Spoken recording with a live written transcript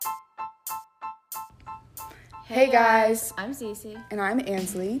Hey guys, I'm Cece. and I'm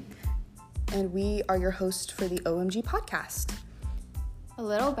Ansley, and we are your host for the OMG Podcast. A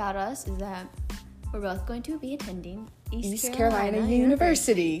little about us is that we're both going to be attending East Carolina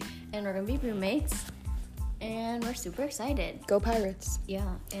University. And we're going to be roommates, and we're super excited. Go Pirates.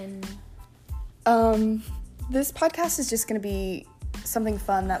 Yeah, and this podcast is just going to be something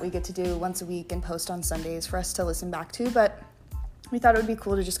fun that we get to do once a week and post on Sundays for us to listen back to, but we thought it would be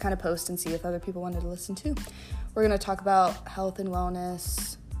cool to just kind of post and see if other people wanted to listen too. We're going to talk about health and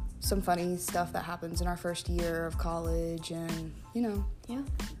wellness, some funny stuff that happens in our first year of college, and, Yeah,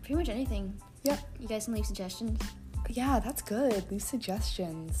 pretty much anything. Yep. You guys can leave suggestions. Yeah, that's good. Leave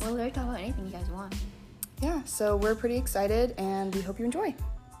suggestions. We'll literally talk about anything you guys want. Yeah, so we're pretty excited, and we hope you enjoy.